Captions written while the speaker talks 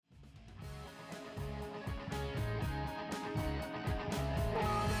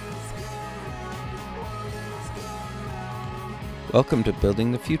Welcome to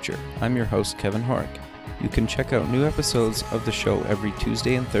Building the Future. I'm your host, Kevin Horick. You can check out new episodes of the show every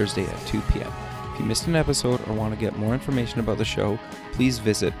Tuesday and Thursday at 2 p.m. If you missed an episode or want to get more information about the show, please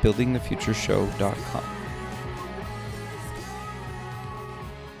visit buildingthefutureshow.com.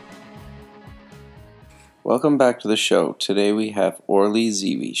 Welcome back to the show. Today we have Orly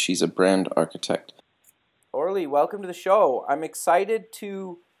Zeewy. She's a brand architect. Orly, welcome to the show. I'm excited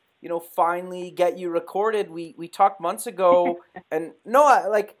to finally get you recorded. We talked months ago, and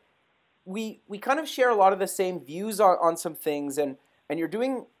we kind of share a lot of the same views on some things, and you're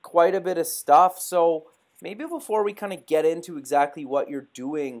doing quite a bit of stuff. So maybe before we kind of get into exactly what you're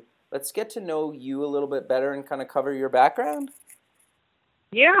doing, let's get to know you a little bit better and kind of cover your background.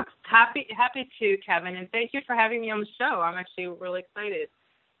 Yeah, happy to, Kevin, and thank you for having me on the show. I'm actually really excited.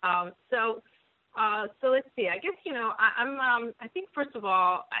 So let's see. I guess I think first of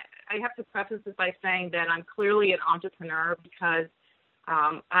all, I have to preface this by saying that I'm clearly an entrepreneur because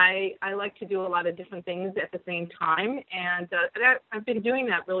I like to do a lot of different things at the same time, and I've been doing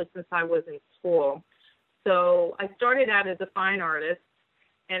that really since I was in school. So I started out as a fine artist,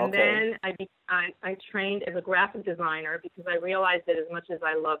 and then I trained as a graphic designer because I realized that as much as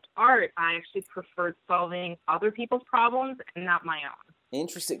I loved art, I actually preferred solving other people's problems and not my own.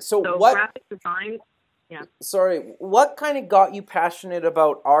 Interesting. So what graphic design? Yeah. Sorry, what kind of got you passionate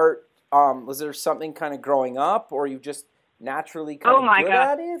about art? Was there something kind of growing up, or you just naturally kind of good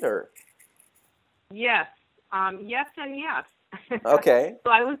at it, or? Yes. Yes and yes. Okay.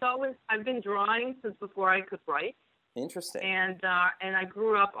 So I've been drawing since before I could write. Interesting. And I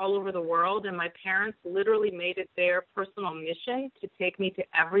grew up all over the world, and my parents literally made it their personal mission to take me to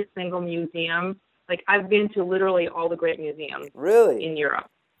every single museum. Like, I've been to literally all the great museums in Europe.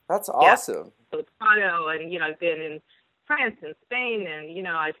 That's awesome. Yeah. So Prado, and I've been in France and Spain, and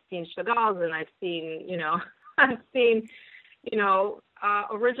I've seen Chagall's, and I've seen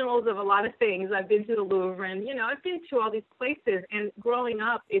originals of a lot of things. I've been to the Louvre, and I've been to all these places. And growing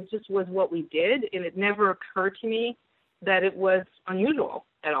up, it just was what we did, and it never occurred to me that it was unusual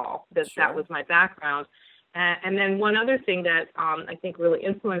at all. That was my background. And then one other thing that I think really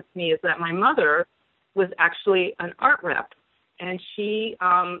influenced me is that my mother was actually an art rep, and she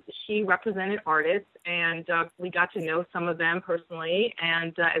represented artists, and we got to know some of them personally,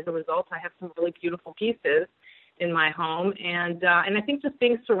 and as a result, I have some really beautiful pieces in my home, and I think just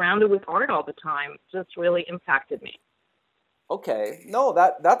being surrounded with art all the time just really impacted me. Okay, no,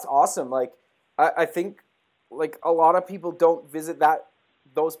 that's awesome. Like, I think like a lot of people don't visit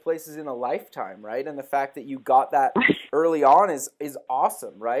those places in a lifetime, right? And the fact that you got that early on is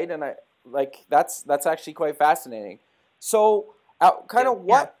awesome, right? And that's actually quite fascinating. So,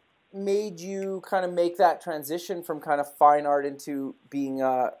 what made you kind of make that transition from kind of fine art into being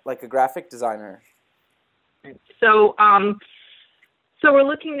like a graphic designer? So we're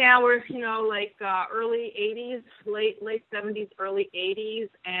looking now. We're early '80s, late '70s, early '80s,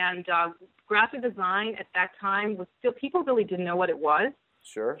 and graphic design at that time was still, people really didn't know what it was.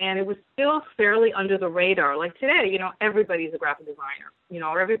 Sure. And it was still fairly under the radar. Like today, everybody's a graphic designer,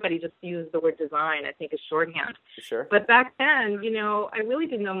 or everybody just uses the word design, I think, as shorthand. Sure. But back then, I really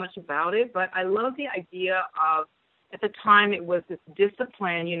didn't know much about it, but I loved the idea of, at the time, it was this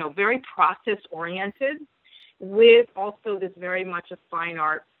discipline, very process-oriented, with also this very much a fine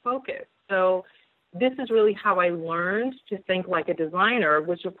art focus. So this is really how I learned to think like a designer,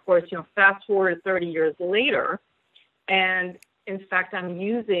 which, of course, fast forward 30 years later, and in fact, I'm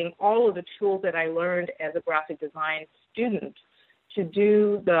using all of the tools that I learned as a graphic design student to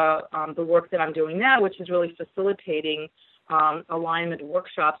do the work that I'm doing now, which is really facilitating alignment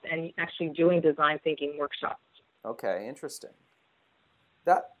workshops and actually doing design thinking workshops. Okay, interesting.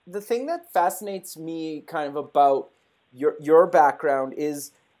 The thing that fascinates me kind of about your background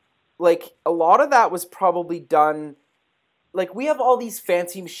is, like, a lot of that was probably done, like, we have all these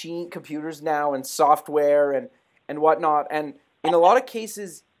fancy computers now and software and whatnot, and in a lot of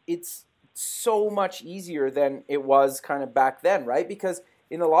cases, it's so much easier than it was kind of back then, right? Because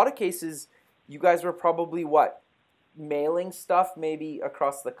in a lot of cases, you guys were probably, mailing stuff maybe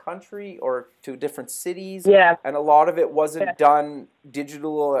across the country or to different cities? Yeah. And a lot of it wasn't done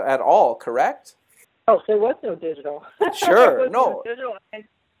digital at all, correct? Oh, there was no digital. Sure, no digital. And,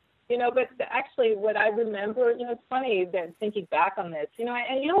 but actually what I remember, it's funny that thinking back on this,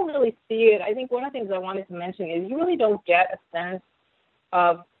 and you don't really see it. I think one of the things I wanted to mention is you really don't get a sense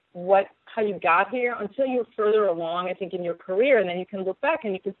of how you got here until you're further along, I think, in your career, and then you can look back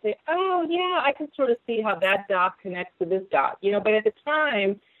and you can say, oh, yeah, I can sort of see how that dot connects to this dot, but at the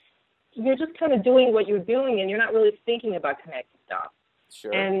time, you're just kind of doing what you're doing, and you're not really thinking about connecting dots.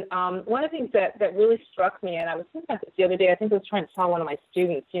 Sure. And one of the things that really struck me, and I was thinking about this the other day, I think I was trying to tell one of my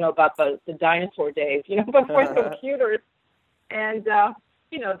students, about the dinosaur days, before computers. And,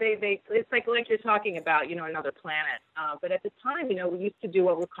 it's like you're talking about, another planet. But at the time, we used to do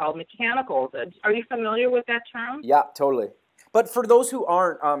what were called mechanicals. Are you familiar with that term? Yeah, totally. But for those who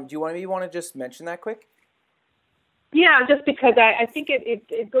aren't, do you want to just mention that quick? Yeah, just because I think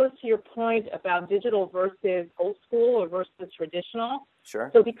it goes to your point about digital versus old school or versus traditional.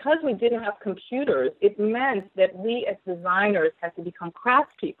 Sure. So because we didn't have computers, it meant that we as designers had to become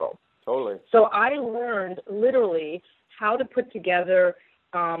craftspeople. Totally. So I learned literally how to put together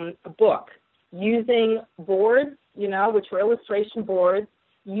a book using boards, which were illustration boards,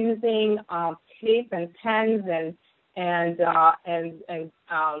 using tape and pens and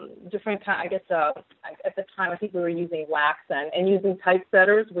different kind. I guess at the time I think we were using wax and using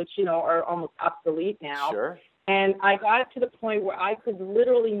typesetters, which are almost obsolete now. Sure. And I got to the point where I could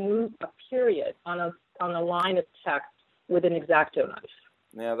literally move a period on a line of text with an X-Acto knife.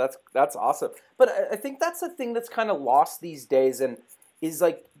 Yeah, that's awesome. But I think that's the thing that's kind of lost these days, and is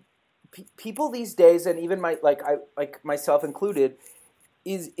like people these days, and even myself included,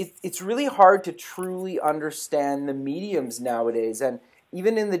 it's really hard to truly understand the mediums nowadays. And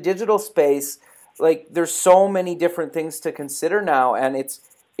even in the digital space, like there's so many different things to consider now, and it's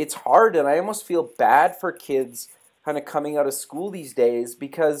hard. And I almost feel bad for kids kind of coming out of school these days,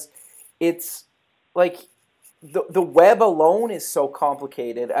 because it's like the web alone is so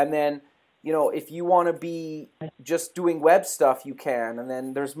complicated. And then, if you want to be just doing web stuff, you can. And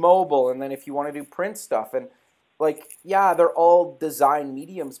then there's mobile. And then if you want to do print stuff, and they're all design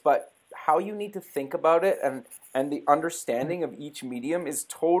mediums, but how you need to think about it and the understanding of each medium is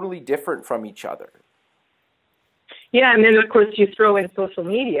totally different from each other. Yeah, and then of course you throw in social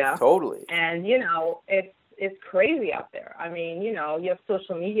media. Totally. And it's crazy out there. I mean, you have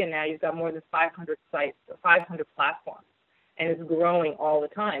social media now. You've got more than 500 sites, 500 platforms, and it's growing all the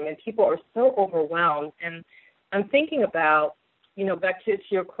time. And people are so overwhelmed. And I'm thinking about, back to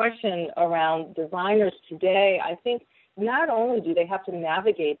your question around designers today, I think not only do they have to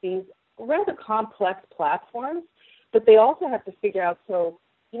navigate these rather complex platforms, but they also have to figure out,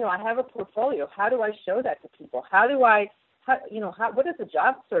 I have a portfolio. How do I show that to people? What does a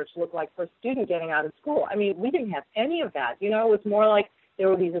job search look like for a student getting out of school? I mean, we didn't have any of that. It was more like there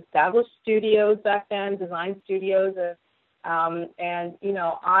were these established studios back then, design studios,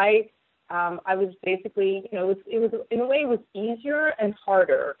 I was basically, it was in a way it was easier and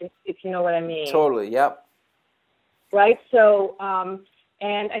harder, if you know what I mean. Totally. Yep. Right. So,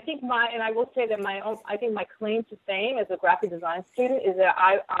 and I think I will say that my claim to fame as a graphic design student is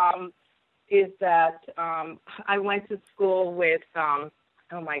that I went to school with, oh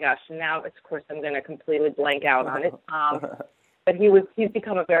my gosh, now of course I'm going to completely blank out on it. But he's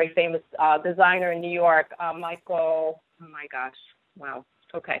become a very famous designer in New York, Michael. Oh my gosh, wow.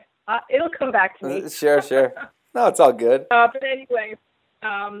 Okay, it'll come back to me. Sure. No, it's all good. But anyway,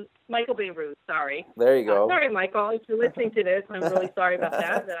 Michael Beirut, sorry. There you go. Sorry, Michael, if you're listening to this, I'm really sorry about that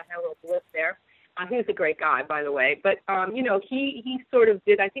I had a little blip there. He was a great guy, by the way. But he sort of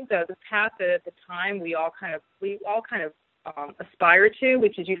did. I think the path that at the time we all kind of aspire to,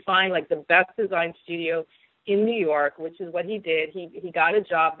 which is you find like the best design studio in New York, which is what he did. He got a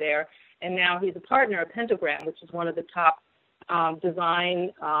job there, and now he's a partner at Pentagram, which is one of the top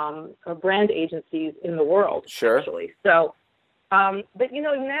design brand agencies in the world. Sure. Actually. So, but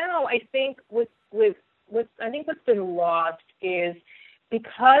now I think with I think what's been lost is,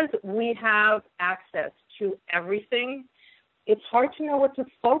 because we have access to everything, it's hard to know what to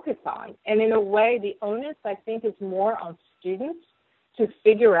focus on. And in a way, the onus, I think, is more on students to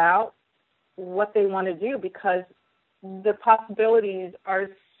figure out what they want to do, because the possibilities are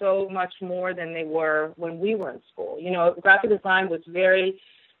so much more than they were when we were in school. Graphic design was it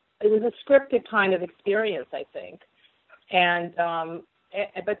was a scripted kind of experience, I think. And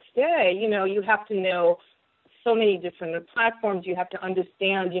but today, you have to know so many different platforms. You have to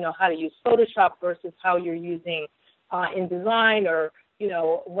understand, how to use Photoshop versus how you're using InDesign, or,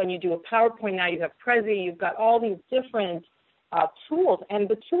 when you do a PowerPoint now, you have Prezi. You've got all these different tools, and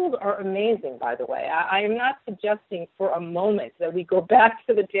the tools are amazing, by the way. I am not suggesting for a moment that we go back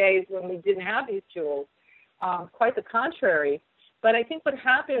to the days when we didn't have these tools. Quite the contrary. But I think what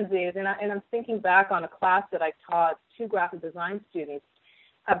happens is, and I'm thinking back on a class that I taught to graphic design students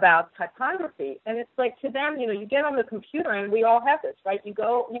about typography, and it's like, to them, you get on the computer, and we all have this, right? You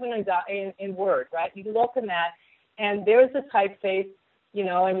go even in Word, right? You look in that, and there's a typeface,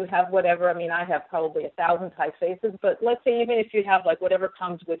 and you have whatever. I mean, I have probably 1,000 typefaces, but let's say even if you have like whatever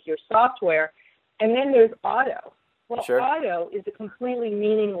comes with your software, and then there's auto, Well, Sure. auto is a completely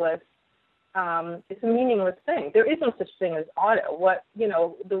meaningless. It's a meaningless thing. There is no such thing as auto.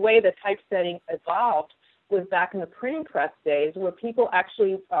 The way the typesetting evolved was back in the printing press days, where people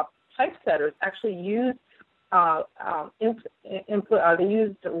actually, typesetters actually used they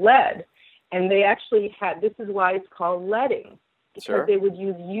used lead, and they actually had. This is why it's called leading, because Sure. they would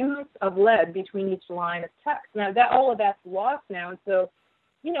use units of lead between each line of text. Now that all of that's lost now, and so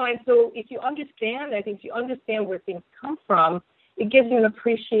if you understand, I think if you understand where things come from, it gives you an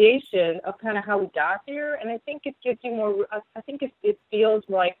appreciation of kind of how we got there, and I think it gives you more. I think it feels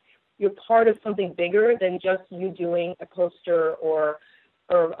like you're part of something bigger than just you doing a poster or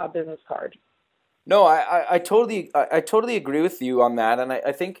a business card. No, I totally agree with you on that, and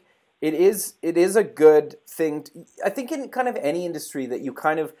I think it is a good thing. I think in kind of any industry that you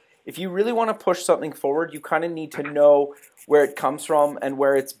kind of, if you really want to push something forward, you kind of need to know where it comes from and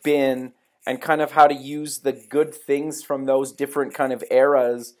where it's been, and kind of how to use the good things from those different kind of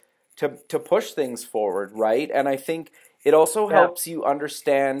eras to push things forward, right? And I think it also helps you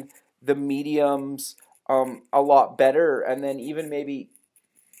understand the mediums a lot better, and then even maybe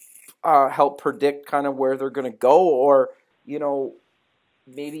help predict kind of where they're going to go, or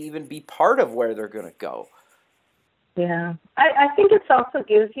maybe even be part of where they're going to go. Yeah, I think it also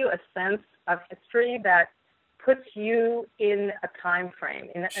gives you a sense of history that puts you in a time frame,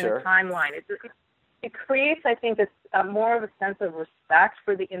 in a timeline. It creates, I think, more of a sense of respect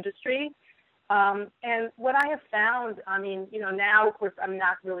for the industry. And what I have found, now, of course, I'm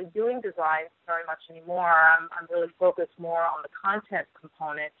not really doing design very much anymore. I'm really focused more on the content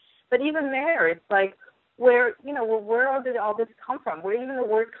component. But even there, it's like, where did all this come from? Where even the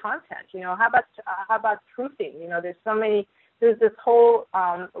word content? How about proofing? There's this whole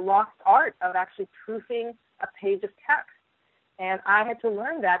lost art of actually proofing a page of text. And I had to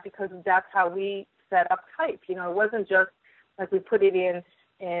learn that because that's how we set up type. It wasn't just like we put it in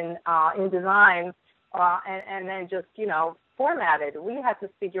design and then just, formatted. We had to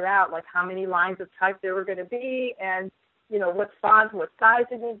figure out like how many lines of type there were going to be, and what font, what size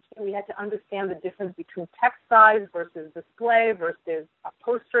it is. We had to understand the difference between text size versus display versus a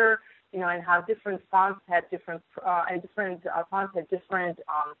poster, and how different fonts had different fonts had different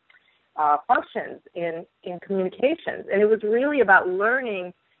functions in communications. And it was really about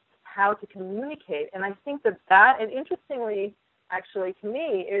learning how to communicate. And I think that, and interestingly, actually, to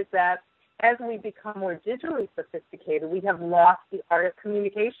me, is that as we become more digitally sophisticated, we have lost the art of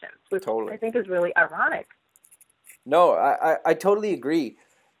communication, which I think is really ironic. No, I totally agree.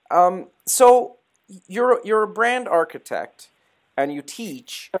 So you're a brand architect and you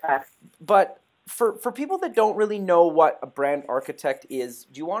teach, but for people that don't really know what a brand architect is,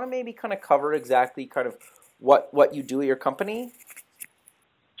 do you want to maybe kind of cover exactly kind of what you do at your company?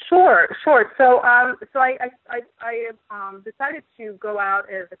 Sure. So I decided to go out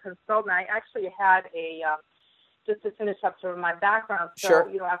as a consultant. I actually had just to finish up sort of my background. So,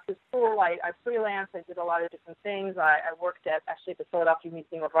 sure. After school, I freelanced. I did a lot of different things. I worked at the Philadelphia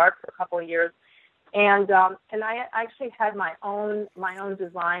Museum of Art for a couple of years, and I actually had my own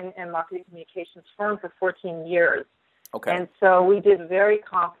design and marketing communications firm for 14 years. Okay. And so we did very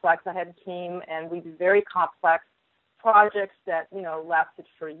complex. I had a team, and we did very complex projects that lasted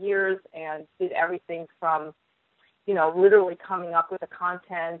for years, and did everything from literally coming up with the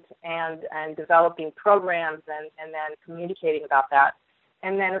content and developing programs and then communicating about that.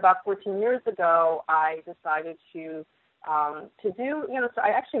 And then about 14 years ago, I decided to do, so I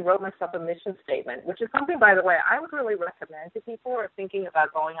actually wrote myself a mission statement, which is something, by the way, I would really recommend to people who are thinking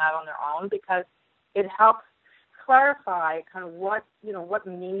about going out on their own, because it helps clarify kind of what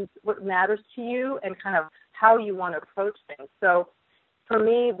matters to you and kind of how you want to approach things. So for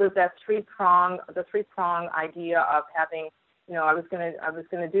me, it was that three-prong idea of having, I was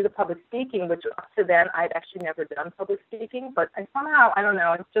gonna do the public speaking, which up to then I'd actually never done public speaking, but somehow, I don't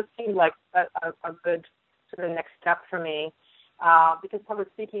know, it just seemed like a good sort of next step for me, because public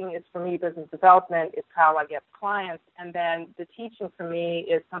speaking is, for me, business development. It's how I get clients, and then the teaching for me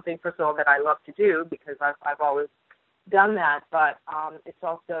is something, first of all, that I love to do because I've always done that, but it's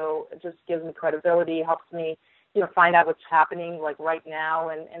also, it just gives me credibility, helps me find out what's happening like right now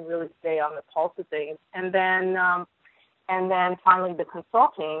and really stay on the pulse of things. And then finally the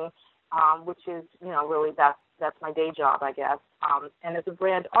consulting, which is, really that's my day job, I guess. And as a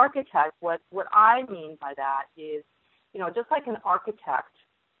brand architect, what I mean by that is, just like an architect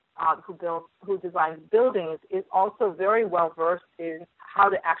who designs buildings is also very well versed in how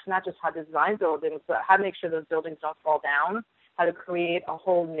to actually, not just how to design buildings, but how to make sure those buildings don't fall down, how to create a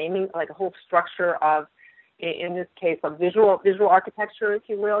whole naming, like a whole structure of, in this case, of visual architecture, if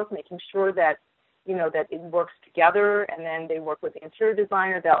you will, making sure that that it works together, and then they work with the interior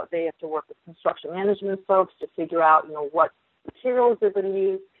designer. That they have to work with construction management folks to figure out, what materials they're going to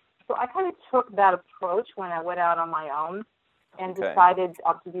use. So I kind of took that approach when I went out on my own and decided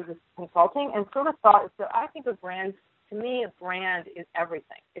to do this consulting, and sort of thought, so I think to me, a brand is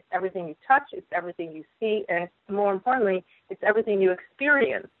everything. It's everything you touch, it's everything you see, and more importantly, it's everything you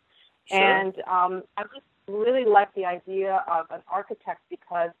experience. Sure. And I just really liked the idea of an architect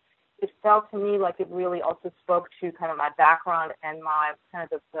because it felt to me like it really also spoke to kind of my background and my kind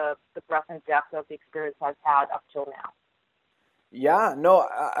of the breadth and depth of the experience I've had up till now. Yeah, no,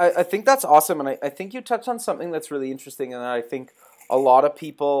 I think that's awesome, and I think you touched on something that's really interesting, and I think a lot of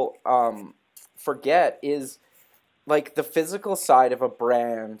people forget is like the physical side of a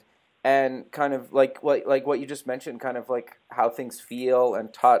brand, and kind of like what you just mentioned, kind of like how things feel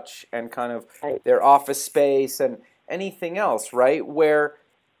and touch, and kind of their office space and anything else, right? Where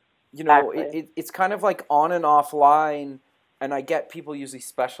it's kind of like on and offline. And I get people usually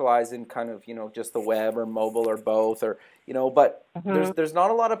specialize in kind of, just the web or mobile or both, or, but there's not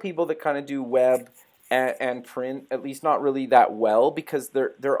a lot of people that kind of do web and print, at least not really that well, because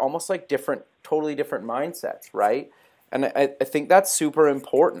they're almost like totally different mindsets, right? And I think that's super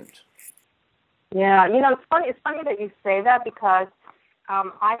important. Yeah, it's funny. It's funny that you say that because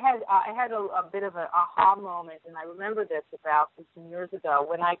I had a bit of an aha moment, and I remember this about 15 years ago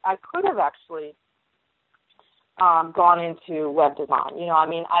when I could have actually gone into web design.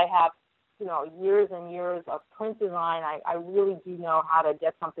 I have, years and years of print design. I really do know how to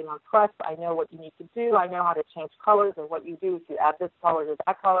get something on press. I know what you need to do. I know how to change colors and what you do if you add this color to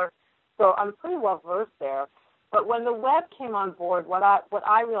that color. So I'm pretty well versed there. But when the web came on board, what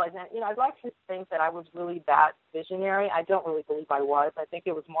I realized, and I'd like to think that I was really that visionary. I don't really believe I was. I think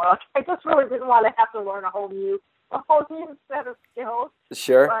it was more like I just really didn't want to have to learn a whole new set of skills.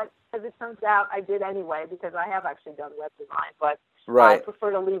 Sure. But as it turns out, I did anyway because I have actually done web design. But right. I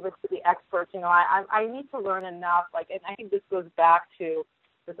prefer to leave it to the experts. I need to learn enough. And I think this goes back to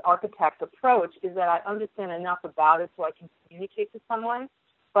this architect approach, is that I understand enough about it so I can communicate to someone,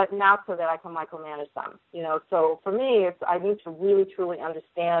 but not so that I can micromanage them. So for me, I need to really truly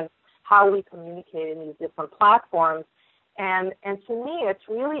understand how we communicate in these different platforms. And to me, it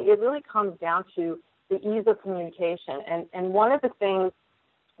really comes down to the ease of communication. And one of the things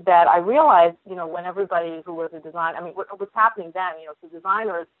that I realized, when everybody who was a designer, what was happening then, so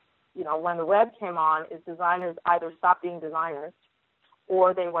designers, when the web came on, is designers either stopped being designers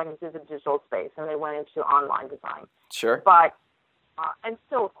or they went into the digital space and they went into online design. Sure. But, and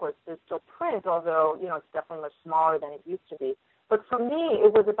still, of course, there's still print, although, it's definitely much smaller than it used to be. But for me,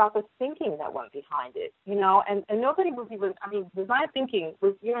 it was about the thinking that went behind it, and nobody was even, design thinking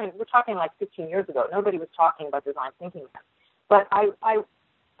was, we're talking like 15 years ago. Nobody was talking about design thinking then. But for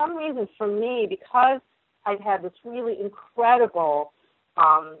some reason, for me, because I'd had this really incredible,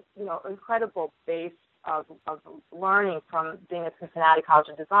 incredible base of learning from being at Cincinnati College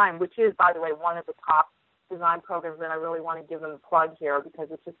of Design, which is, by the way, one of the top design programs, and I really want to give them a plug here because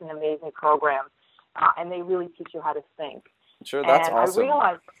it's just an amazing program, and they really teach you how to think. Sure, that's awesome. I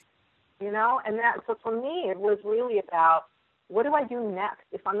realized, so for me, it was really about what do I do next?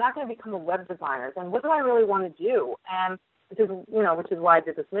 If I'm not going to become a web designer, then what do I really want to do? And which is why I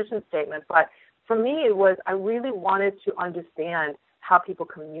did this mission statement. But for me, it was I really wanted to understand how people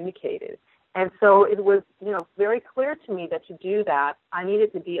communicated. And so it was, very clear to me that to do that, I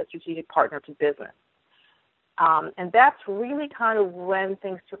needed to be a strategic partner to business. And that's really kind of when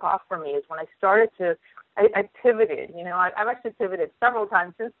things took off for me, is when I started I pivoted. I've actually pivoted several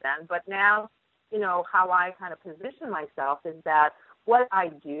times since then, but now, how I kind of position myself is that what I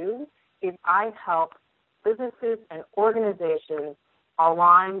do is I help businesses and organizations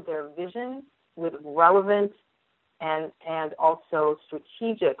align their vision with relevant and also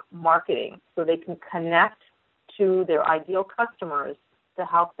strategic marketing so they can connect to their ideal customers to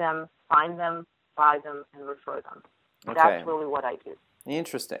help them find them, buy them, and refer them. Okay. That's really what I do.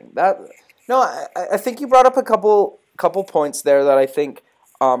 Interesting. I think you brought up a couple points there that I think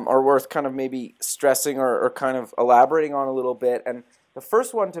are worth kind of maybe stressing or kind of elaborating on a little bit. And the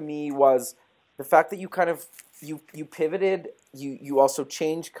first one to me was the fact that you kind of you pivoted. You also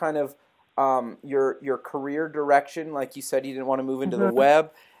changed kind of your career direction. Like you said, you didn't want to move into the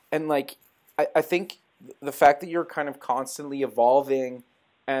web, and like I think the fact that you're kind of constantly evolving,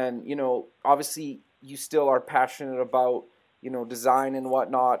 and obviously you still are passionate about design and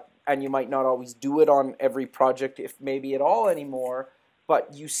whatnot, and you might not always do it on every project, if maybe at all anymore,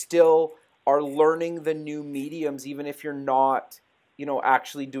 but you still are learning the new mediums, even if you're not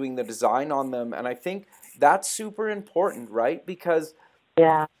actually doing the design on them. And I think that's super important, right? Because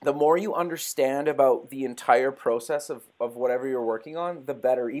Yeah. the more you understand about the entire process of whatever you're working on, the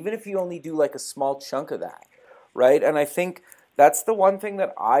better, even if you only do like a small chunk of that, right? And I think that's the one thing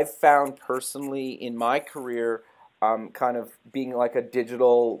that I've found personally in my career, kind of being like a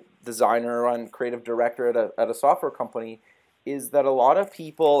digital designer and creative director at a software company, is that a lot of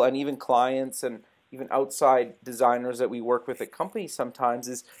people and even clients and even outside designers that we work with at companies sometimes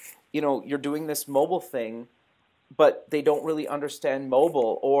is, you're doing this mobile thing, but they don't really understand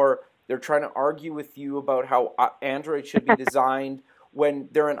mobile, or they're trying to argue with you about how Android should be designed when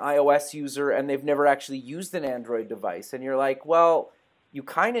they're an iOS user and they've never actually used an Android device. And you're like, well, you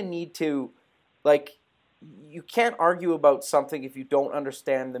kind of need to, like, you can't argue about something if you don't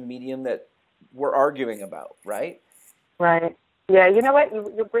understand the medium that we're arguing about, right? Right. Yeah, you know what?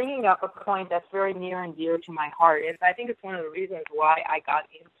 You're bringing up a point that's very near and dear to my heart. And I think it's one of the reasons why I got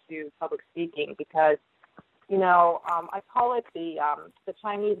into public speaking, because I call it the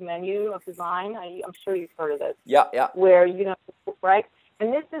Chinese menu of design. I'm sure you've heard of this. Yeah, yeah. Where, right?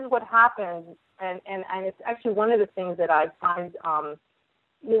 And this is what happens, and it's actually one of the things that I find,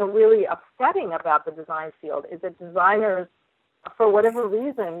 really upsetting about the design field is that designers, for whatever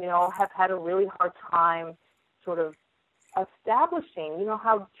reason, have had a really hard time sort of establishing,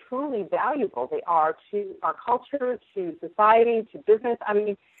 how truly valuable they are to our culture, to society, to business. I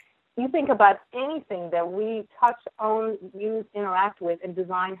mean, you think about anything that we touch, own, use, interact with, and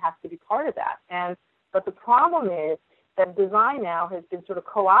design has to be part of that. But the problem is that design now has been sort of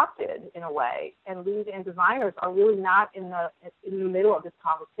co-opted in a way, and lead and designers are really not in the middle of this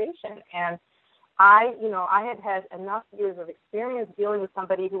conversation. And I had enough years of experience dealing with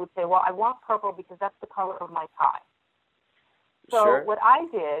somebody who would say, well, I want purple because that's the color of my tie. So Sure. What I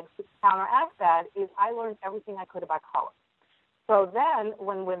did to counteract that is I learned everything I could about color. So then,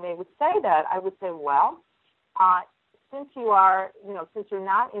 when they would say that, I would say, well, since you are, since you're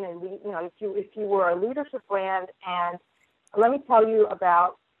not in a, if you were a leadership brand, and let me tell you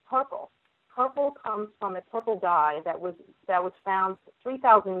about purple. Purple comes from a purple dye that was found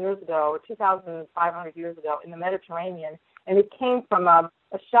 3,000 years ago, or 2,500 years ago in the Mediterranean, and it came from a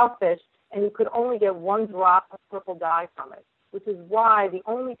shellfish, and you could only get one drop of purple dye from it, which is why the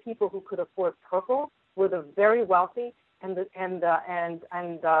only people who could afford purple were the very wealthy and the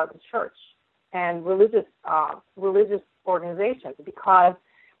church and religious organizations, because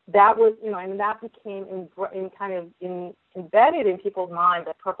that was, and that became embedded in people's mind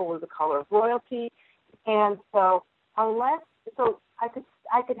that purple was the color of royalty. And so I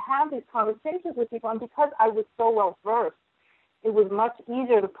could have these conversations with people, and because I was so well versed, it was much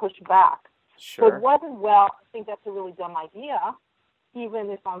easier to push back. Sure. So it wasn't, well, I think that's a really dumb idea, even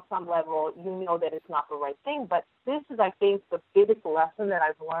if on some level you know that it's not the right thing. But this is, I think, the biggest lesson that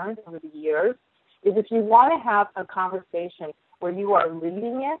I've learned over the years, is if you want to have a conversation where you are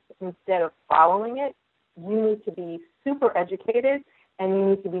leading it instead of following it, you need to be super educated and you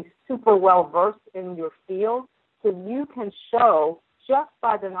need to be super well-versed in your field, so you can show just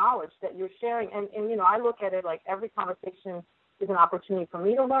by the knowledge that you're sharing. And I look at it like every conversation is an opportunity for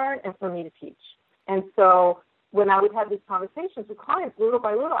me to learn and for me to teach. And so when I would have these conversations with clients, little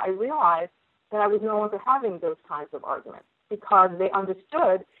by little, I realized that I was no longer having those kinds of arguments, because they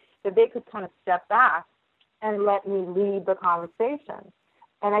understood that they could kind of step back and let me lead the conversation.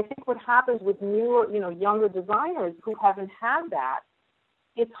 And I think what happens with newer, younger designers who haven't had that,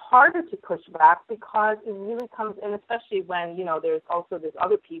 it's harder to push back, because it really comes, and especially when, there's also this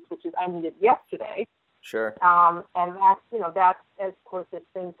other piece, which is I need it yesterday. Sure. And that's, of course, if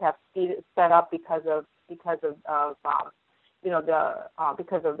things have sped up because of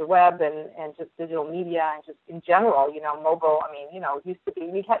the web and just digital media and just in general, mobile. I mean, it used to be,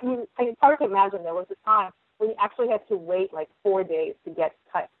 it's hard to imagine there was a time when you actually had to wait like 4 days to get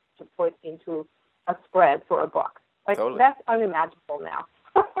text to put into a spread for a book. Like, totally. That's unimaginable now.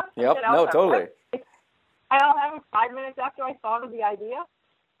 Yep, no, totally. I don't have it 5 minutes after I thought of the idea,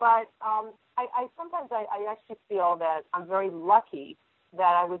 but I sometimes actually feel that I'm very lucky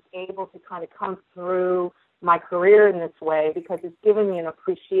that I was able to kind of come through my career in this way, because it's given me an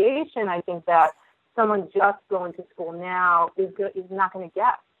appreciation, I think, that someone just going to school now is not going to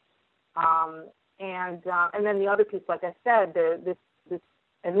get. And then the other piece, like I said, this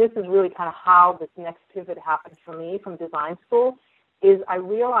is really kind of how this next pivot happened for me from design school, is I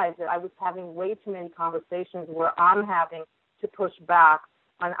realized that I was having way too many conversations where I'm having to push back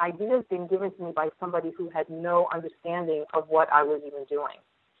on ideas being given to me by somebody who had no understanding of what I was even doing.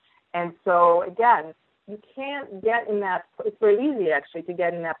 And so, again, you can't get in that, it's very easy actually to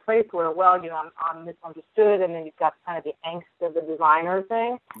get in that place where, well, I'm misunderstood, and then you've got kind of the angst of the designer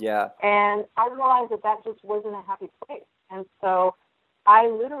thing. Yeah. And I realized that just wasn't a happy place. And so I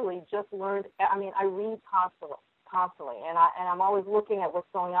literally just learned. I mean, I read constantly, and I'm always looking at what's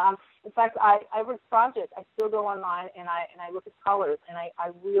going on. In fact, every project I still go online and I look at colors, and I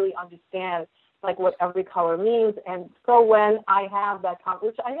really understand like what every color means. And so when I have that,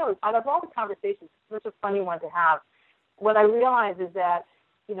 which I know out of all the conversations, it's such a funny one to have. What I realize is that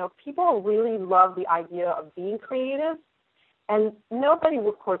people really love the idea of being creative. And nobody,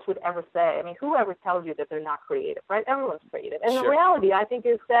 of course, would ever say, I mean, whoever tells you that they're not creative, right? Everyone's creative. And Sure. The reality, I think,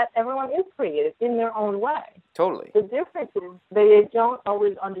 is that everyone is creative in their own way. Totally. The difference is they don't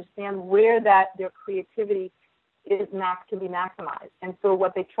always understand where their creativity can be maximized. And so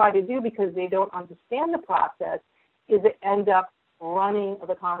what they try to do, because they don't understand the process, is they end up running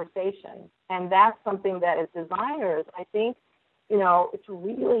the conversation. And that's something that as designers, I think, it's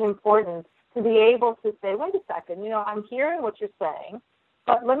really important to be able to say, wait a second, I'm hearing what you're saying,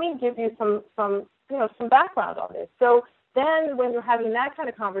 but let me give you some background on this. So then when you're having that kind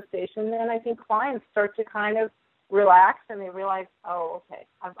of conversation, then I think clients start to kind of relax and they realize, oh, okay,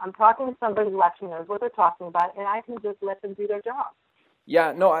 I'm talking to somebody who actually knows what they're talking about, and I can just let them do their job.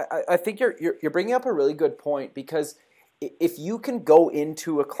 Yeah, no, I think you're bringing up a really good point, because if you can go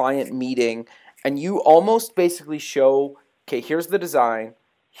into a client meeting and you almost basically show, okay, here's the design,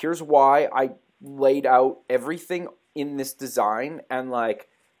 here's why I laid out everything in this design, and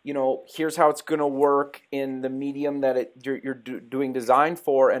here's how it's going to work in the medium that you're doing design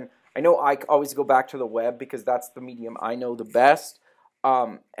for. And I know I always go back to the web because that's the medium I know the best.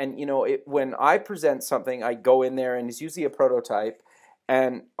 When I present something, I go in there and it's usually a prototype,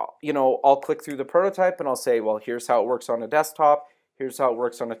 and I'll click through the prototype and I'll say, well, here's how it works on a desktop, here's how it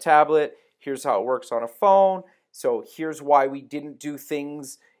works on a tablet, here's how it works on a phone. So here's why we didn't do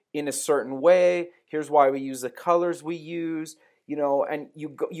things in a certain way. Here's why we use the colors we use, and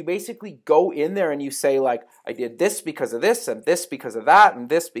you basically go in there and you say, like, I did this because of this, and this because of that, and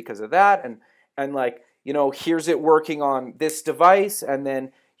this because of that, and here's it working on this device, and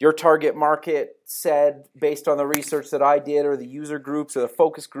then your target market said, based on the research that I did, or the user groups, or the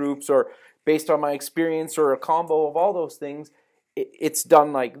focus groups, or based on my experience, or a combo of all those things, it's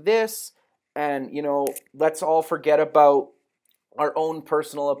done like this. And, let's all forget about our own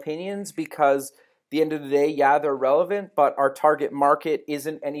personal opinions, because at the end of the day, yeah, they're relevant, but our target market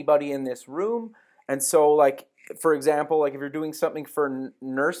isn't anybody in this room. And so, for example, if you're doing something for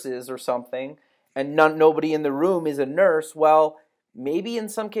nurses or something, and nobody in the room is a nurse, well, maybe in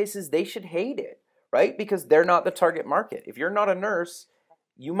some cases they should hate it, right? Because they're not the target market. If you're not a nurse,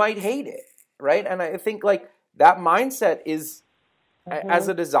 you might hate it, right? And I think that mindset is, as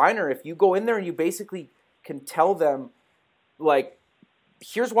a designer, if you go in there and you basically can tell them,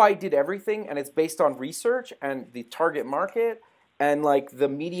 here's why I did everything, and it's based on research and the target market and the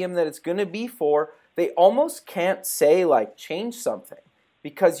medium that it's going to be for, they almost can't say change something,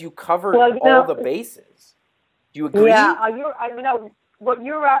 because you covered all the bases. Do you agree? Yeah, what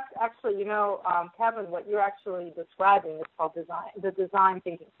you're actually, Kevin, what you're actually describing is called the design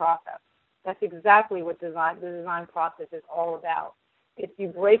thinking process. That's exactly what the design process is all about. If you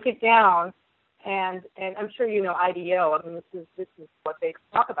break it down, and I'm sure IDEO. I mean, this is what they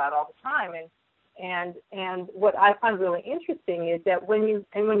talk about all the time, and what I find really interesting is that when you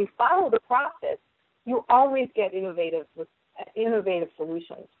follow the process, you always get innovative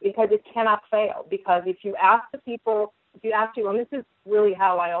solutions, because it cannot fail. Because if you ask and this is really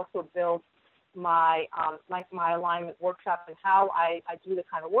how I also build my my alignment workshop, and how I do the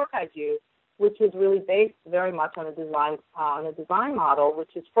kind of work I do, which is really based very much on a design model,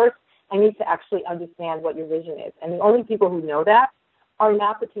 which is, first, I need to actually understand what your vision is. And the only people who know that are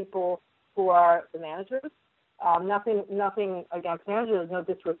not the people who are the managers. Nothing against managers, no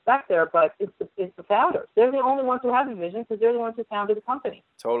disrespect there, but it's the founders. They're the only ones who have the vision, because they're the ones who founded the company.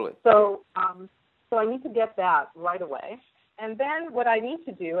 Totally. So I need to get that right away. And then what I need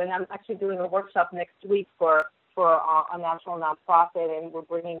to do, and I'm actually doing a workshop next week for a national nonprofit, and we're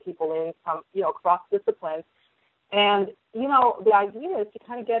bringing people in from across disciplines. And the idea is to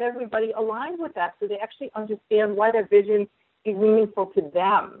kind of get everybody aligned with that, so they actually understand why their vision is meaningful to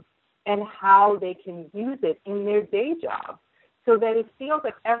them and how they can use it in their day job, so that it feels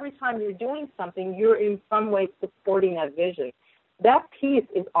like every time you're doing something, you're in some way supporting that vision. That piece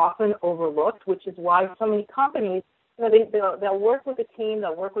is often overlooked, which is why so many companies, they'll work with a team,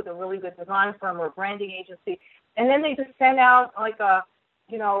 they'll work with a really good design firm or branding agency, and then they just send out an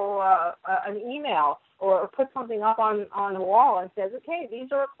email or put something up on the wall and says, okay,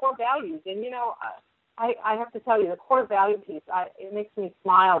 these are our core values. And I have to tell you, the core value piece, it makes me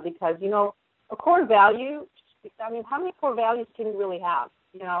smile, because a core value, I mean, how many core values can you really have?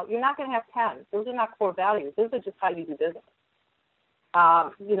 You're not going to have 10. Those are not core values. Those are just how you do business.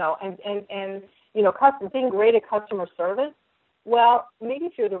 Being great at customer service. Well, maybe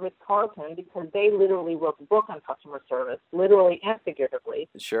if you're the Ritz-Carlton, because they literally wrote the book on customer service, literally and figuratively,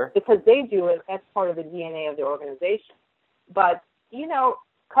 Sure. because they do it as part of the DNA of their organization. But,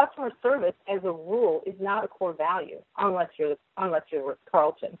 customer service, as a rule, is not a core value unless you're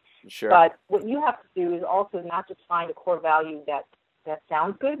Ritz-Carlton. Sure. But what you have to do is also not just find a core value that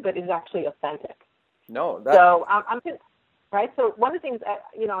sounds good, but is actually authentic. No. So I'm just, right? So one of the things,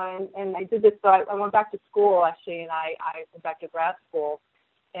 and I did this, so I went back to school, actually, and I went back to grad school,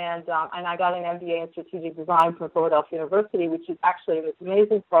 and I got an MBA in strategic design from Philadelphia University, which is actually this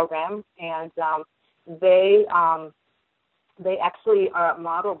amazing program, and they actually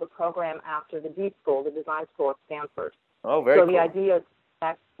modeled the program after the D School, the design school at Stanford. Oh, very cool. So the idea is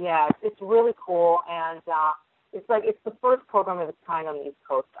that, it's really cool, and it's the first program of its kind on the East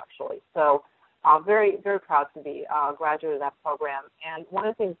Coast, actually. So very, very proud to be a graduate of that program. And one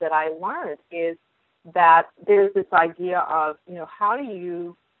of the things that I learned is that there's this idea of, how do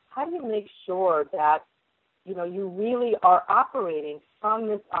you make sure that, you really are operating from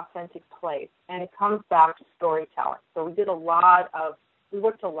this authentic place, and it comes back to storytelling. So we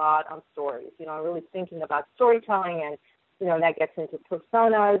worked a lot on stories, really thinking about storytelling, and, that gets into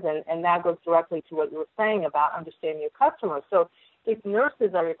personas, and that goes directly to what you were saying about understanding your customers. So if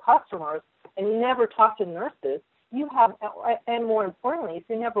nurses are your customers, and you never talk to nurses, and more importantly, if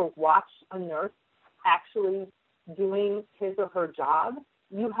you never watch a nurse actually doing his or her job,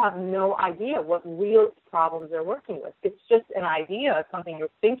 you have no idea what real problems they're working with. It's just an idea, something you're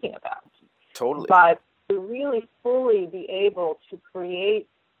thinking about. Totally. But to really fully be able to create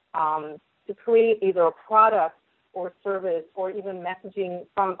either a product or service or even messaging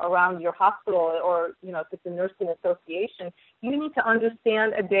from around your hospital, or, if it's a nursing association, you need to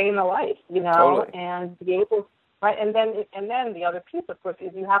understand a day in the life, Totally. and be able, right? And then the other piece, of course,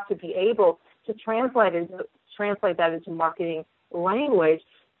 is you have to be able to translate that into marketing language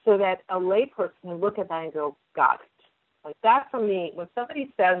so that a layperson can look at that and go, got it. Like that, for me, when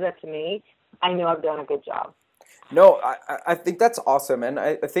somebody says that to me, I know I've done a good job. No, I think that's awesome. And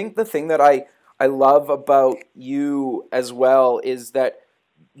I think the thing that I love about you as well is that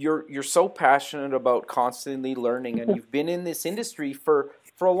you're so passionate about constantly learning, and you've been in this industry for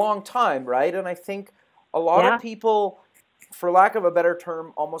a long time, right? And I think a lot of people, for lack of a better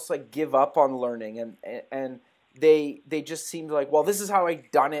term, almost like give up on learning, and they just seem like, well, this is how I've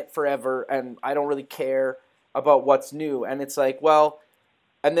done it forever, and I don't really care about what's new. And it's like, well,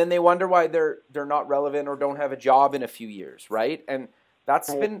 and then they wonder why they're not relevant or don't have a job in a few years, right? And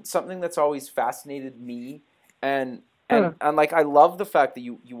that's been something that's always fascinated me, and like I love the fact that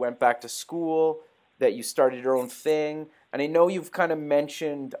you went back to school, that you started your own thing, and I know you've kind of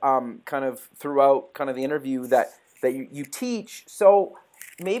mentioned kind of throughout kind of the interview that you teach. So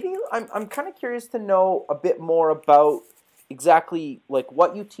maybe I'm kind of curious to know a bit more about exactly like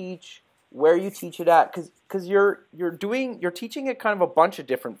what you teach, where you teach it at, because you're teaching at kind of a bunch of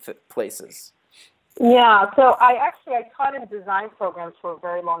different places. Yeah, so I taught in design programs for a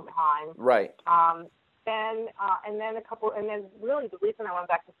very long time. Right. And then really the reason I went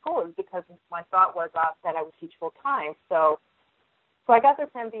back to school is because my thought was that I would teach full time. So I got this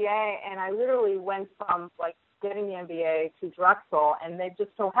MBA, and I literally went from like getting the MBA to Drexel, and they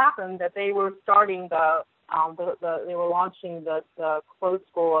just so happened that they were starting they were launching the closed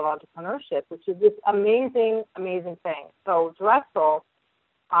school of entrepreneurship, which is this amazing thing. So Drexel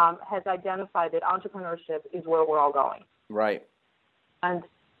has identified that entrepreneurship is where we're all going. Right. And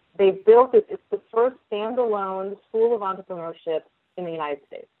they built it. It's the first standalone school of entrepreneurship in the United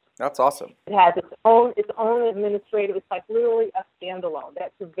States. That's awesome. It has its own administrative. It's like literally a standalone.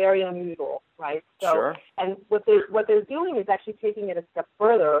 That's very unusual, right? So, sure. And what they're doing is actually taking it a step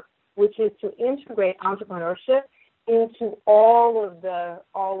further, which is to integrate entrepreneurship into all of the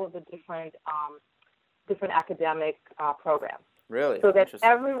different academic programs. Really? So that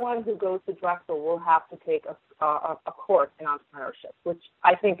everyone who goes to Drexel will have to take a course in entrepreneurship, which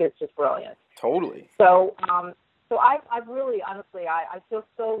I think is just brilliant. Totally. So I've really, honestly, I feel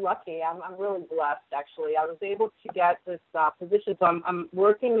so lucky. I'm really blessed, actually. I was able to get this position. So I'm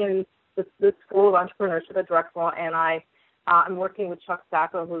working in the School of Entrepreneurship at Drexel, and I'm working with Chuck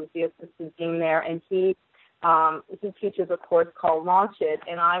Sacco, who's the assistant dean there, and he teaches a course called Launch It,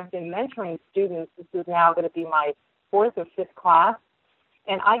 and I've been mentoring students. This is now going to be my 4th or 5th class,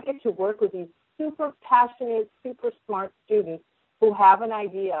 and I get to work with these super passionate, super smart students who have an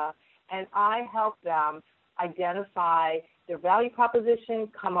idea, and I help them identify their value proposition,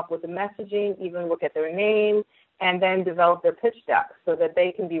 come up with the messaging, even look at their name, and then develop their pitch deck so that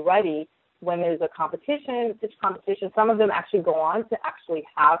they can be ready when there's a competition, pitch competition, some of them actually go on to actually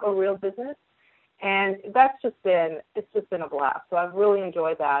have a real business. And it's just been a blast. So I've really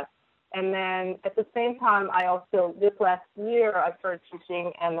enjoyed that. And then at the same time, I also, this last year, I started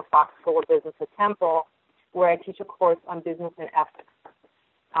teaching in the Fox School of Business at Temple, where I teach a course on business and ethics.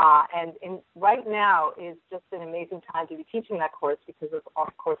 Right now is just an amazing time to be teaching that course because of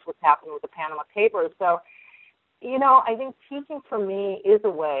course, what's happening with the Panama Papers. So, I think teaching for me is a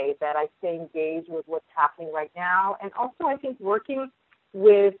way that I stay engaged with what's happening right now. And also I think working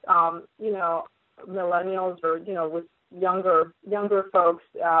with, millennials or, with younger folks,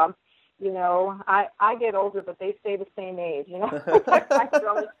 I get older, but they stay the same age, It's really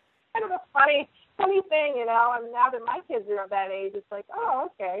kind of a funny thing, and now that my kids are of that age, it's like, oh,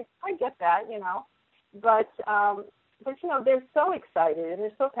 okay, I get that, but they're so excited and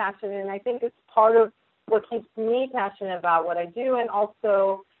they're so passionate, and I think it's part of what keeps me passionate about what I do, and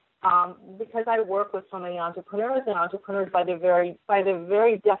also because I work with so many entrepreneurs, and entrepreneurs by their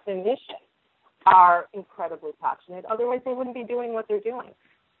very definition are incredibly passionate. Otherwise, they wouldn't be doing what they're doing.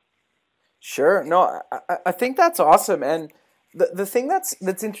 Sure. No, I think that's awesome. And the thing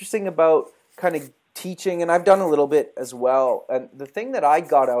that's interesting about kind of teaching, and I've done a little bit as well, and the thing that I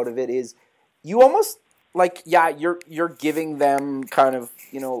got out of it is you almost like, yeah, you're giving them kind of,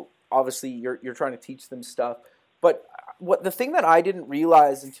 obviously you're trying to teach them stuff. But the thing that I didn't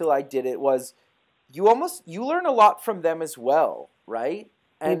realize until I did it was you learn a lot from them as well, right?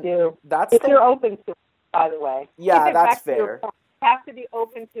 And you do. That's if you're open to it, by the way. Yeah, that's fair. You have to be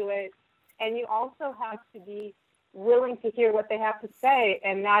open to it, and you also have to be willing to hear what they have to say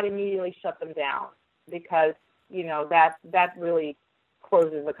and not immediately shut them down, because that really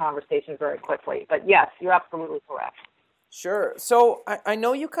closes the conversation very quickly. But yes, you're absolutely correct. Sure. So I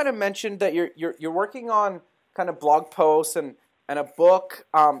know you kind of mentioned that you're working on kind of blog posts and a book.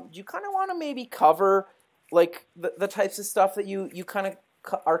 Do you kind of want to maybe cover like the types of stuff that you kind of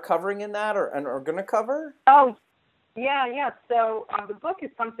are covering in that, or are going to cover? Oh, yeah. So the book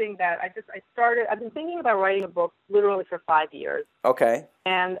is something that I started. I've been thinking about writing a book literally for 5 years. Okay.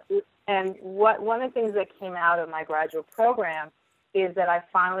 And one of the things that came out of my graduate program is that I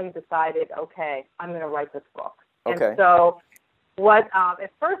finally decided, okay, I'm going to write this book. Okay. And so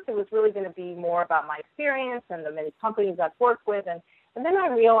at first it was really going to be more about my experience and the many companies I've worked with, and then I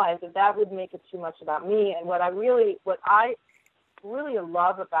realized that would make it too much about me. And what I really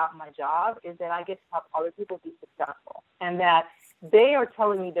love about my job is that I get to help other people be successful, and that they are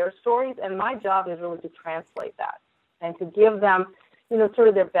telling me their stories, and my job is really to translate that and to give them, sort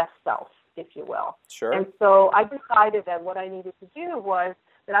of their best self, if you will. Sure. And so I decided that what I needed to do was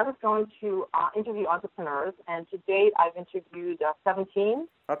that I was going to interview entrepreneurs, and to date I've interviewed 17.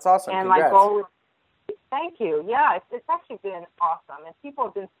 That's awesome. And Congrats. my goal is, thank you. Yeah, it's actually been awesome, and people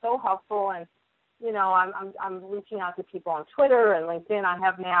have been so helpful, and I'm reaching out to people on Twitter and LinkedIn. I'm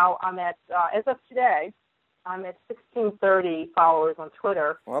at as of today, I'm at 1630 followers on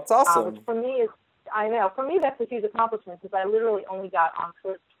Twitter. Well, that's awesome. Which for me that's a huge accomplishment, because I literally only got on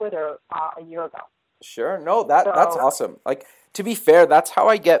Twitter a year ago. Sure. No, that's awesome. Like, to be fair, that's how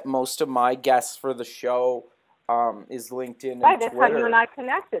I get most of my guests for the show, is LinkedIn and Right, Twitter. that's how you and I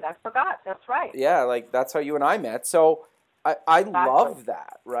connected. I forgot. That's right. Yeah, like that's how you and I met. So I Exactly. love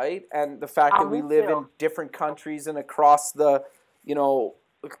that, right? And the fact that we live in different countries and across the,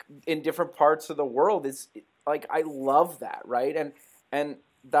 in different parts of the world is like, I love that, right? And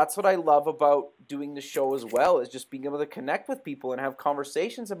that's what I love about doing the show as well, is just being able to connect with people and have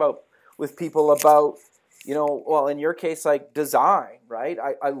conversations with people about, well, in your case, like design, right?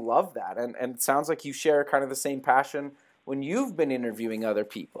 I love that. And it sounds like you share kind of the same passion when you've been interviewing other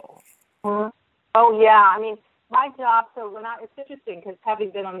people. Mm-hmm. Oh, yeah. I mean, my job, it's interesting, because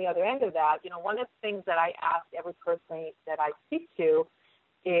having been on the other end of that, one of the things that I ask every person that I speak to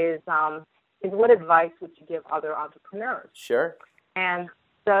is what advice would you give other entrepreneurs? Sure. And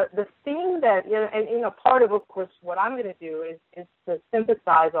the thing that, part of course, what I'm going to do is to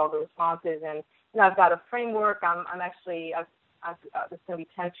synthesize all the responses. And, I've got a framework. There's going to be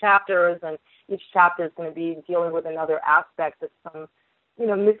 10 chapters, and each chapter is going to be dealing with another aspect of some,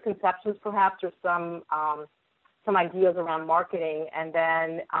 misconceptions perhaps, or some ideas around marketing. And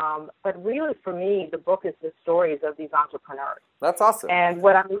then, but really for me, the book is the stories of these entrepreneurs. That's awesome. And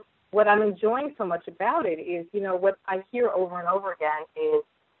what I'm enjoying so much about it is, what I hear over and over again is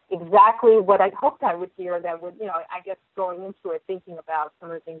exactly what I hoped I would hear, that would, I guess going into it, thinking about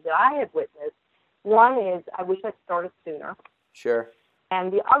some of the things that I had witnessed. One is, I wish I'd started sooner. Sure.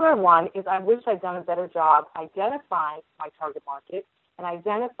 And the other one is, I wish I'd done a better job identifying my target market and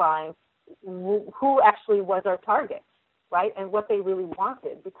identifying who actually was our target, right, and what they really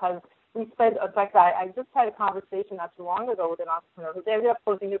wanted. Because, in fact, I just had a conversation not too long ago with an entrepreneur who ended up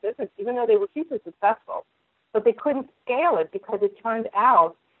closing their business, even though they were hugely successful. But they couldn't scale it because it turned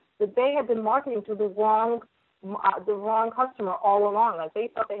out that they had been marketing to the wrong customer all along. Like, they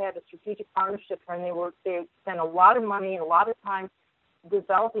thought they had a strategic partnership, and they spent a lot of money and a lot of time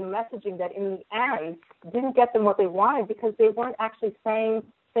developing messaging that in the end didn't get them what they wanted because they weren't actually saying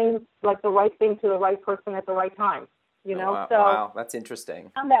things like the right thing to the right person at the right time. You know, wow, that's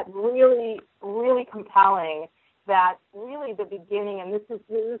interesting. I found that really, really compelling. That really the beginning, and this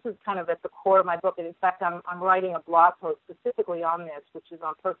is kind of at the core of my book. And in fact, I'm writing a blog post specifically on this, which is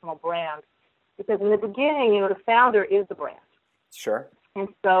on personal brand, because in the beginning, you know, the founder is the brand. Sure. And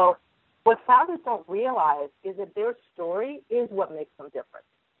so, what founders don't realize is that their story is what makes them different.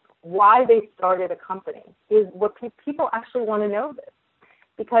 Why they started a company is what people actually want to know this.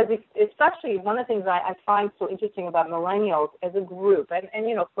 Because especially one of the things I find so interesting about millennials as a group, and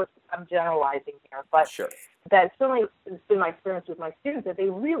you know, of course, I'm generalizing here, but sure. That certainly has been my experience with my students, that they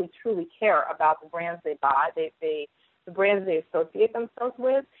really, truly care about the brands they buy, the brands they associate themselves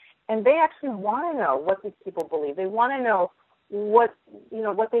with, and they actually want to know what these people believe. They want to know what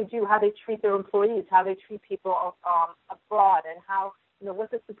they do, how they treat their employees, how they treat people abroad, and how, you know, what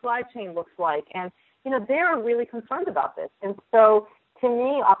the supply chain looks like. And, you know, they're really concerned about this. And so, to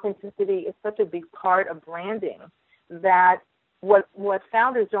me, authenticity is such a big part of branding that what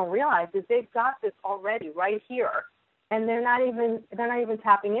founders don't realize is they've got this already right here, and they're not even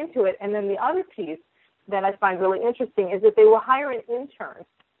tapping into it. And then the other piece that I find really interesting is that they will hire an intern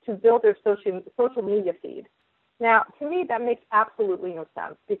to build their social media feed. Now, to me, that makes absolutely no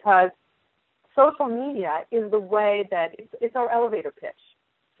sense, because social media is the way that it's our elevator pitch,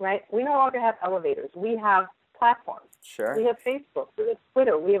 right? We no longer have elevators. We have platforms. Sure. We have Facebook, we have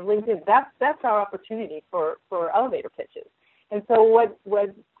Twitter, we have LinkedIn. That's our opportunity for elevator pitches. And so what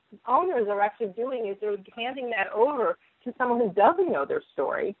owners are actually doing is they're handing that over to someone who doesn't know their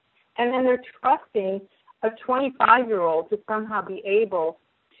story, and then they're trusting a 25-year-old to somehow be able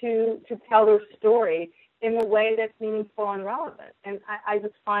to tell their story in a way that's meaningful and relevant. And I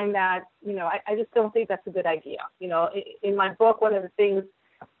just find that, you know, I just don't think that's a good idea. You know, in my book, one of the things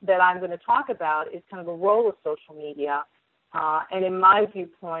that I'm going to talk about is kind of the role of social media. And in my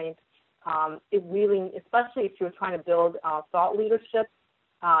viewpoint, it really, especially if you're trying to build thought leadership,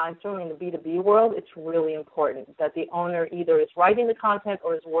 and certainly in the B2B world, it's really important that the owner either is writing the content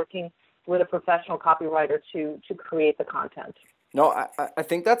or is working with a professional copywriter to create the content. No, I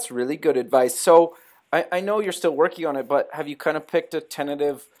think that's really good advice. So I know you're still working on it, but have you kind of picked a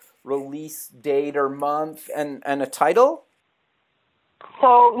tentative release date or month and a title?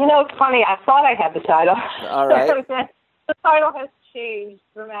 So, you know, it's funny. I thought I had the title. All right. The title has changed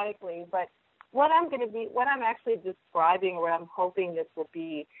dramatically, but what I'm actually describing, or what I'm hoping this will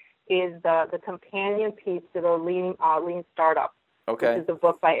be, is the companion piece to the Lean Startup. Okay. Which is a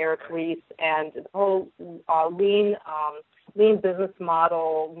book by Eric Ries, and the whole lean business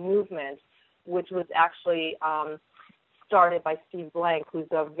model movement, which was actually started by Steve Blank, who's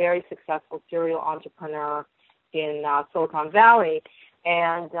a very successful serial entrepreneur in Silicon Valley.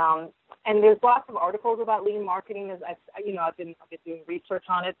 And there's lots of articles about lean marketing. I've been doing research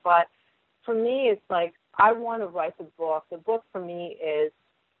on it, but for me, it's like I want to write the book. The book for me is,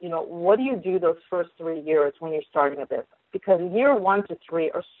 you know, what do you do those first 3 years when you're starting a business? Because year 1 to 3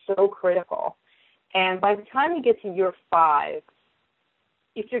 are so critical, and by the time you get to year 5,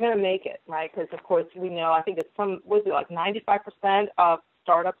 if you're going to make it, right? Because of course we know, I think it's like 95% of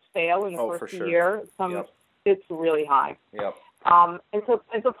startups fail in the first year. It's really high. Yep. And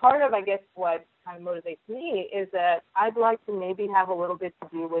so part of, I guess, what kind of motivates me is that I'd like to maybe have a little bit to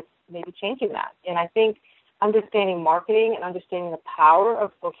do with maybe changing that. And I think understanding marketing and understanding the power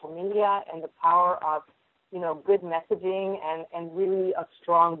of social media and the power of, you know, good messaging and really a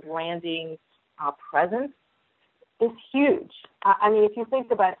strong branding presence is huge. I mean, if you think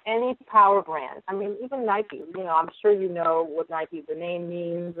about any power brand, I mean, even Nike, you know, I'm sure you know what Nike, the name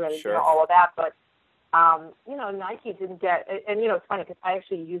means and sure. You know, all of that, but you know, Nike didn't get, and you know, it's funny because I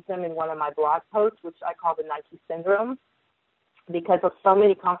actually use them in one of my blog posts, which I call the Nike syndrome, because of so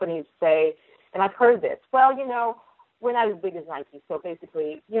many companies say, and I've heard this, well, you know, we're not as big as Nike, so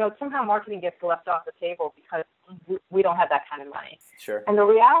basically, you know, somehow marketing gets left off the table because we don't have that kind of money. Sure. And the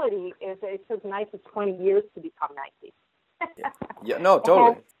reality is that it took Nike 20 years to become Nike. Yeah, no,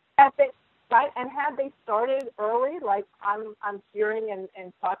 totally. And had they started early, like I'm hearing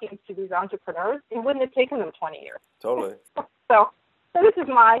and talking to these entrepreneurs, it wouldn't have taken them 20 years. Totally. So this is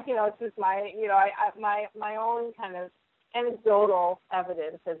my, you know, my own kind of anecdotal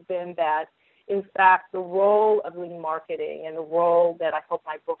evidence has been that, In fact, the role of lean marketing and the role that I hope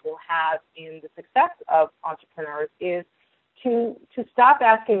my book will have in the success of entrepreneurs is to stop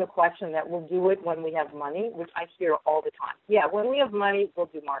asking the question that we'll do it when we have money, which I hear all the time. Yeah, when we have money, we'll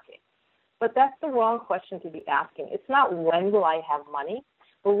do marketing. But that's the wrong question to be asking. It's not when will I have money,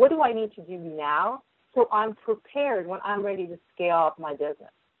 but what do I need to do now so I'm prepared when I'm ready to scale up my business.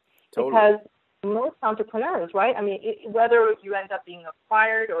 Totally. Because most entrepreneurs, right? I mean, whether you end up being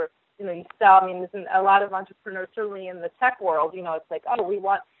acquired or, you sell, I mean, there's a lot of entrepreneurs, certainly in the tech world, it's like, oh, we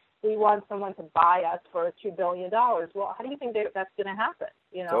want someone to buy us for $2 billion. Well, how do you think that's going to happen?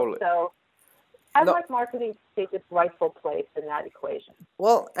 Totally. So I'd like marketing to take its rightful place in that equation.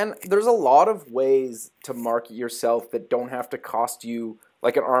 Well, and there's a lot of ways to market yourself that don't have to cost you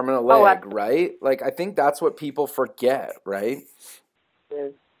like an arm and a leg, right? Like, I think that's what people forget, right? It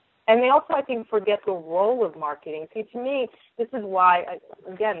is. And they also, I think, forget the role of marketing. See, to me, this is why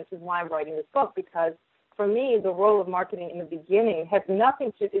I'm writing this book, because for me, the role of marketing in the beginning has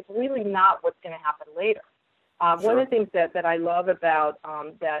nothing to, it's really not what's going to happen later. Sure. One of the things that I love about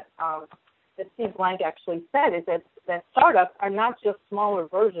that Steve Blank actually said is that startups are not just smaller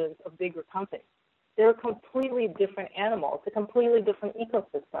versions of bigger companies. They're completely different animals, a completely different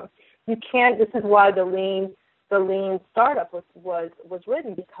ecosystem. You can't, this is why the lean startup was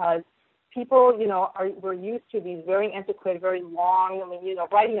written, because people, were used to these very antiquated, very long,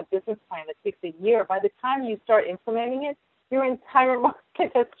 writing a business plan that takes a year. By the time you start implementing it, your entire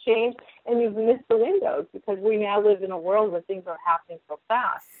market has changed and you've missed the windows, because we now live in a world where things are happening so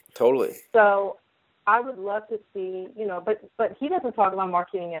fast. Totally. So I would love to see, but he doesn't talk about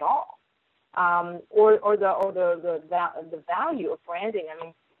marketing at all, or the value of branding. I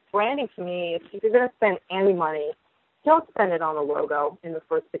mean, branding to me, if you're going to spend any money, don't spend it on a logo in the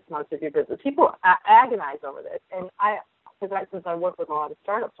first 6 months of your business. People agonize over this, and since I work with a lot of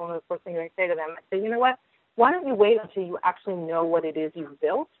startups, one of the first things I say to them, I say, you know what? Why don't you wait until you actually know what it is you've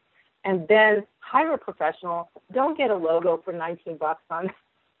built, and then hire a professional. Don't get a logo for $19 on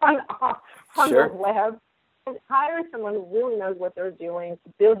Sure. the web. And hire someone who really knows what they're doing to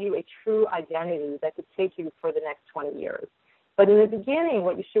build you a true identity that could take you for the next 20 years. But in the beginning,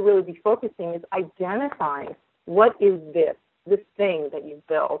 what you should really be focusing is identifying what is this thing that you've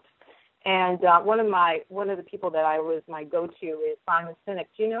built. And one of the people that I was my go-to is Simon Sinek.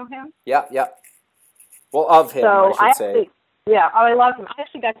 Do you know him? Yeah. Well, of him, so I should say. Yeah, I love him. I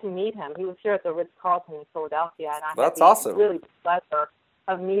actually got to meet him. He was here at the Ritz-Carlton in Philadelphia, and I had the really pleasure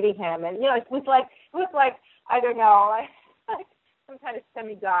of meeting him. And it was like I don't know, like some kind of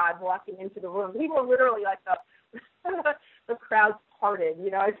semi-god walking into the room. He was literally like the crowd parted.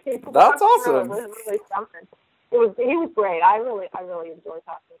 That's awesome. It was really something. He was great. I really enjoyed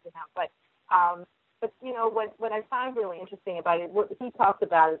talking to him. But what I find really interesting about it, what he talks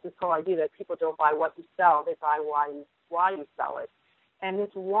about is this whole idea that people don't buy what you sell, they buy why you sell it. And this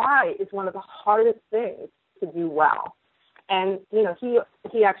why is one of the hardest things to do well. And,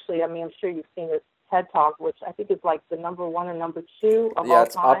 he actually, I'm sure you've seen his TED Talk, which I think is like the number 1 and number 2 of all time. Yeah,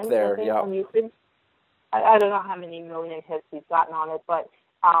 it's up there, on YouTube. I don't know how many million hits he's gotten on it, but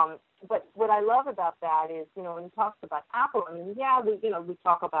what I love about that is, when he talks about Apple, we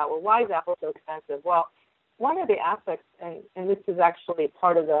talk about, well, why is Apple so expensive? Well, one of the aspects, and this is actually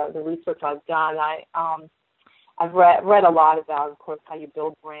part of the research I've done, I've read a lot about, of course, how you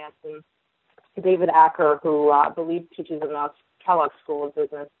build brands, and David Acker, who I believe teaches in the Kellogg School of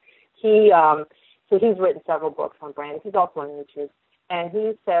Business, so he's written several books on branding. He's also on YouTube, and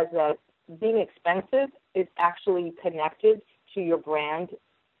he says that being expensive is actually connected to your brand.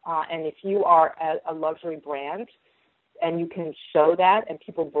 And if you are a luxury brand and you can show that and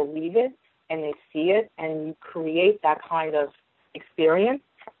people believe it and they see it and you create that kind of experience,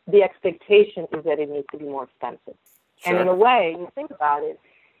 the expectation is that it needs to be more expensive. Sure. And in a way, you think about it,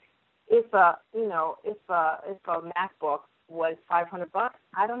 if a MacBook was $500,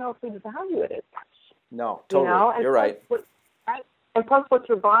 I don't know if we'd value it as much. No, totally. You're right. And plus, what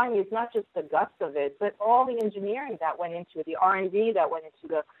you're buying is not just the guts of it, but all the engineering that went into it, the R&D that went into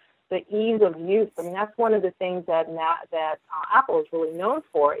the ease of use. I mean, that's one of the things that Apple is really known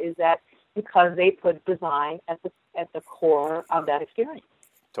for, is that because they put design at the core of that experience.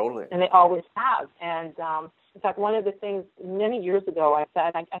 Totally. And they always have. And in fact, one of the things many years ago I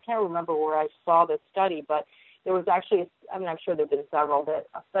said, I can't remember where I saw this study, but there was actually, I'm sure there have been several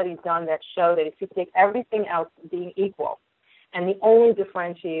studies done that show that if you take everything else being equal, and the only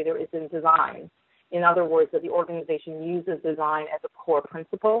differentiator is in design, in other words, that the organization uses design as a core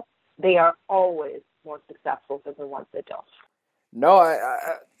principle, they are always more successful than the ones that don't. No,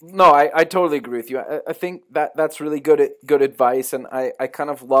 No, I totally agree with you. I think that's really good advice, and I kind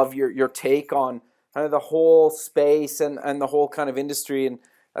of love your take on kind of the whole space and the whole kind of industry, and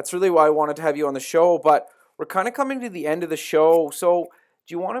that's really why I wanted to have you on the show. But we're kind of coming to the end of the show, so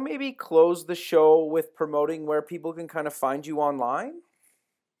do you want to maybe close the show with promoting where people can kind of find you online?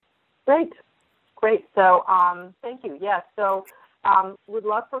 Great. So, thank you. Yes. So, would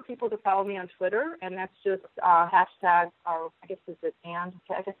love for people to follow me on Twitter, and that's just hashtag, or I guess it's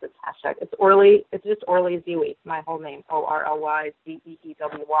hashtag. It's Orly. It's just Orly Zeewy, my whole name, ORLYZEEWY.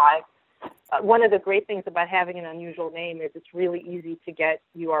 One of the great things about having an unusual name is it's really easy to get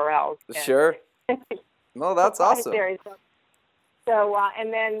URLs. Sure. No, that's awesome. So,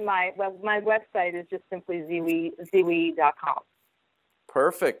 and then my website is just simply Zeewy.com.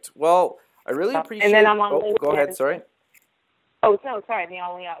 Perfect. Well, I really appreciate. And then I'm on LinkedIn. Go ahead. Sorry. Oh no, sorry. The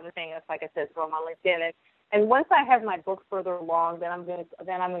only other thing is, like I said, so I'm on LinkedIn, and once I have my book further along, then I'm gonna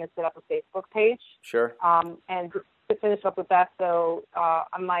set up a Facebook page. Sure. And to finish up with that, so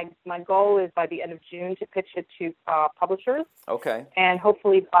my goal is by the end of June to pitch it to publishers. Okay. And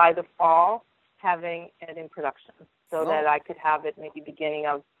hopefully by the fall, having it in production, so that I could have it maybe beginning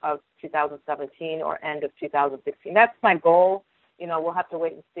of 2017 or end of 2016. That's my goal. We'll have to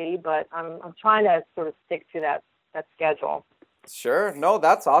wait and see, but I'm trying to sort of stick to that schedule. Sure. No,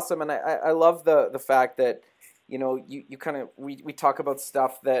 that's awesome. And I love the fact that, you kind of, we talk about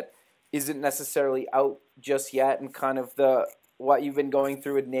stuff that isn't necessarily out just yet, and kind of what you've been going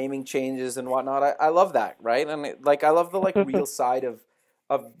through with naming changes and whatnot. I love that. Right. And I love the real side of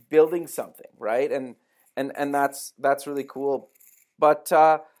building something. Right. And that's really cool. But,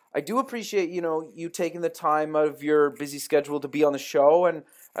 I do appreciate, you taking the time out of your busy schedule to be on the show, and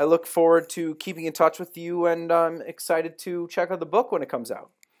I look forward to keeping in touch with you, and I'm excited to check out the book when it comes out.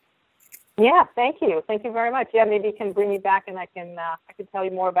 Yeah, thank you. Thank you very much. Yeah, maybe you can bring me back, and I can tell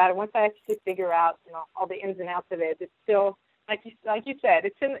you more about it once I actually figure out, all the ins and outs of it. It's still, like you said,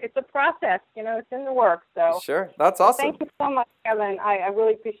 it's a process. It's in the works. So sure, that's awesome. Thank you so much, Kevin. I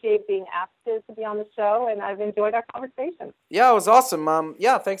really appreciate being asked to be on the show, and I've enjoyed our conversation. Yeah, it was awesome.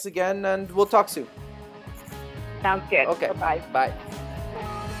 Yeah, thanks again, and we'll talk soon. Sounds good. Okay. Bye-bye. Bye.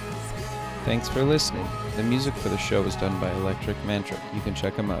 Thanks for listening. The music for the show is done by Electric Mantra. You can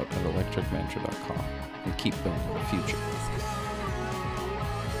check them out at electricmantra.com and keep building the future.